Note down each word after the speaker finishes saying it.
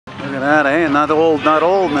Look at that, eh? Not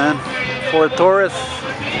old, man. Ford Taurus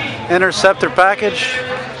Interceptor package.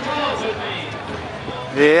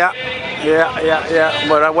 Yeah.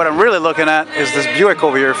 But what I'm really looking at is this Buick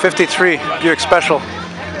over here, 53 Buick Special.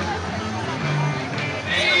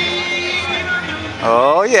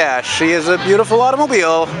 Oh yeah, she is a beautiful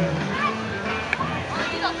automobile.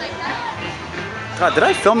 God, did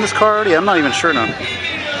I film this car already? I'm not even sure now.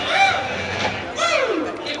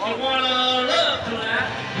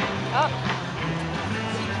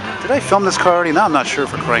 Did I film this car already? Now I'm not sure,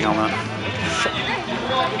 for crying out loud.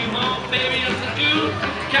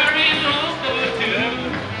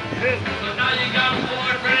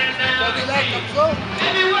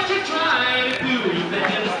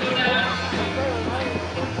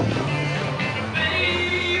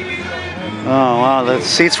 Oh wow, the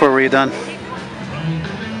seats were redone.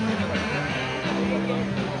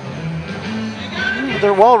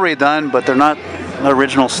 They're well redone, but they're not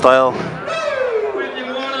original style.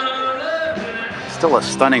 Still a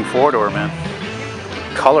stunning four-door, man.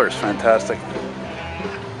 Color is fantastic.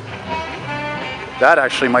 That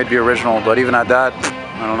actually might be original, but even at that,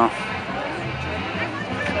 I don't know.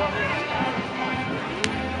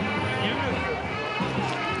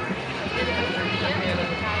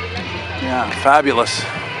 Yeah, fabulous.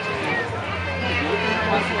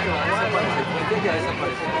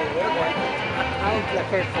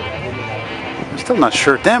 I'm still not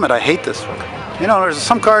sure. Damn it, I hate this one. You know, there's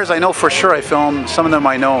some cars I know for sure I filmed. Some of them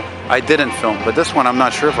I know I didn't film. But this one I'm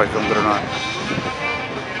not sure if I filmed it or not.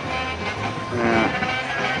 Yeah.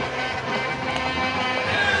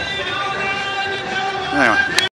 Anyway.